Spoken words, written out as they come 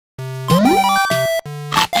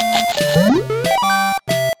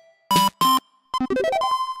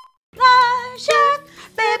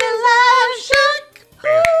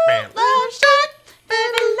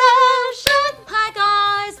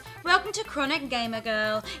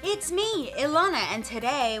ChronicGamerGirl. It's me, Ilona, and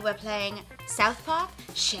today we're playing South Park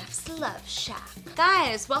Chef's Luvshack.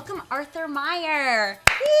 Guys, welcome Arthur Meyer.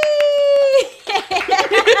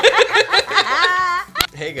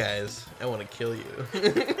 Hey guys, I want to kill you.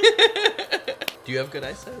 Do you have good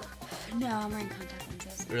eyesight? No, I'm wearing contact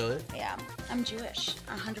lenses. Really? Yeah, I'm Jewish,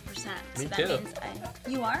 100%. Me so too. that means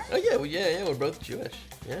You are? Oh yeah, well, yeah, we're both Jewish.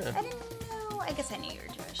 Yeah. I didn't know. I guess I knew you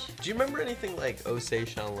were Jewish. Do you remember anything like "Oh Say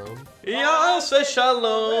Shalom"? Yaseh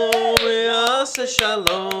Shalom, Yaseh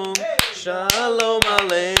Shalom, Shalom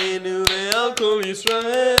Aleinu ve'al kol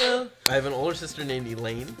Yisrael. I have an older sister named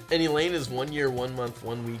Elaine, and Elaine is 1 year, 1 month,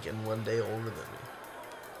 1 week, and 1 day older than me.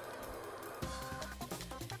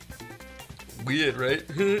 Weird, right?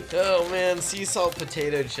 Oh man, sea salt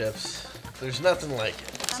potato chips. There's nothing like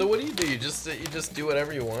it. So what do? You just do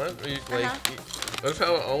whatever you want? Or you, that's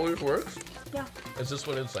how it always works? Yeah. Is this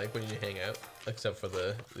what it's like when you hang out? Except for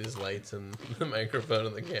these lights and the microphone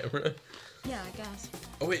and the camera? Yeah, I guess.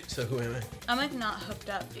 Oh wait, so who am I? I'm like not hooked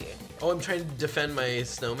up, dude. Oh, I'm trying to defend my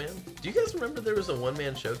snowman? Do you guys remember there was a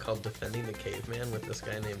one-man show called Defending the Caveman with this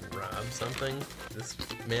guy named Rob something? This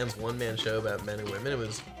man's one-man show about men and women. It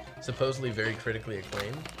was supposedly very critically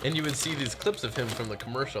acclaimed. And you would see these clips of him from the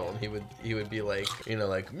commercial, and he would be like, you know,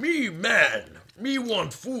 like, me man, me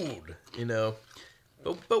want food, you know.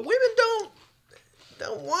 But women don't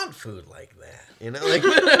want food like that, you know. Like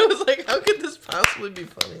I was like, how could this possibly be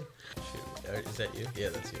funny? Shoot, is that you? Yeah,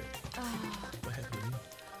 that's you. What happened to me?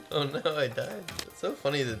 Oh no, I died. It's so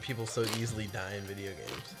funny that people so easily die in video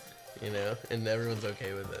games, you know, and everyone's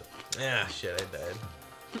okay with it. Ah, shit, I died.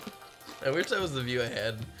 I wish that was the view I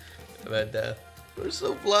had about death. We're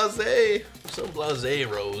so blasé. We're so blasé,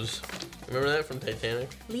 Rose. Remember that from Titanic?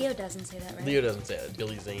 Leo doesn't say that, right? Leo doesn't say that.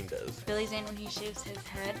 Billy Zane does. Billy Zane, when he shaves his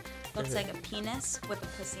head, looks like a penis with a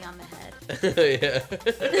pussy on the head. Yeah.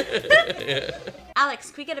 Yeah.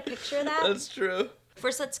 Alex, can we get a picture of that? That's true.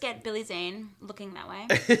 First, let's get Billy Zane looking that way.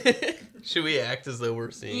 Should we act as though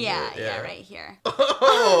we're seeing it? Yeah, right here.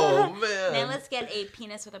 Oh, man. Now let's get a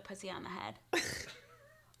penis with a pussy on the head.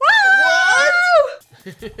 What?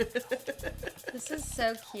 This is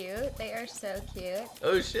so cute. They are so cute.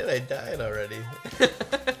 Oh shit, I died already.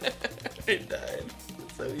 I died.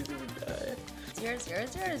 It's so easy to die. 0, 0,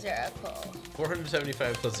 0, 0. Cool.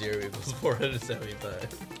 475 plus 0 equals 475.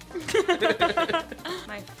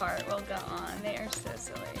 My fart will go on. They are so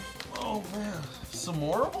silly. Oh man. Some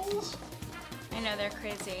morables? I know, they're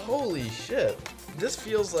crazy. Holy shit. This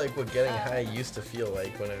feels like what getting high used to feel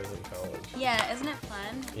like when I was in college. Yeah, isn't it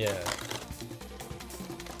fun? Yeah.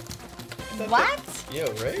 What? Yeah,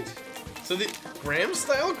 right? So the Graham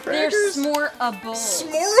style crackers? They're s'moreables.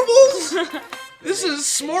 S'moreables? This is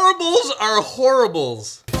s'moreables are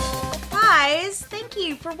horribles. Guys, thank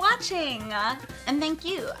you for watching. And thank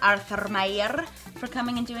you, Arthur Meyer, for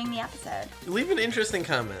coming and doing the episode. Leave an interesting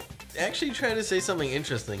comment. Actually try to say something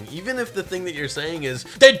interesting, even if the thing that you're saying is,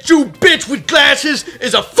 that Jew bitch with glasses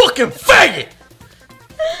is a fucking faggot!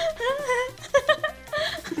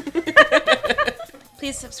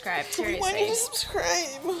 Please subscribe, seriously. Why did you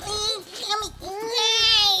subscribe?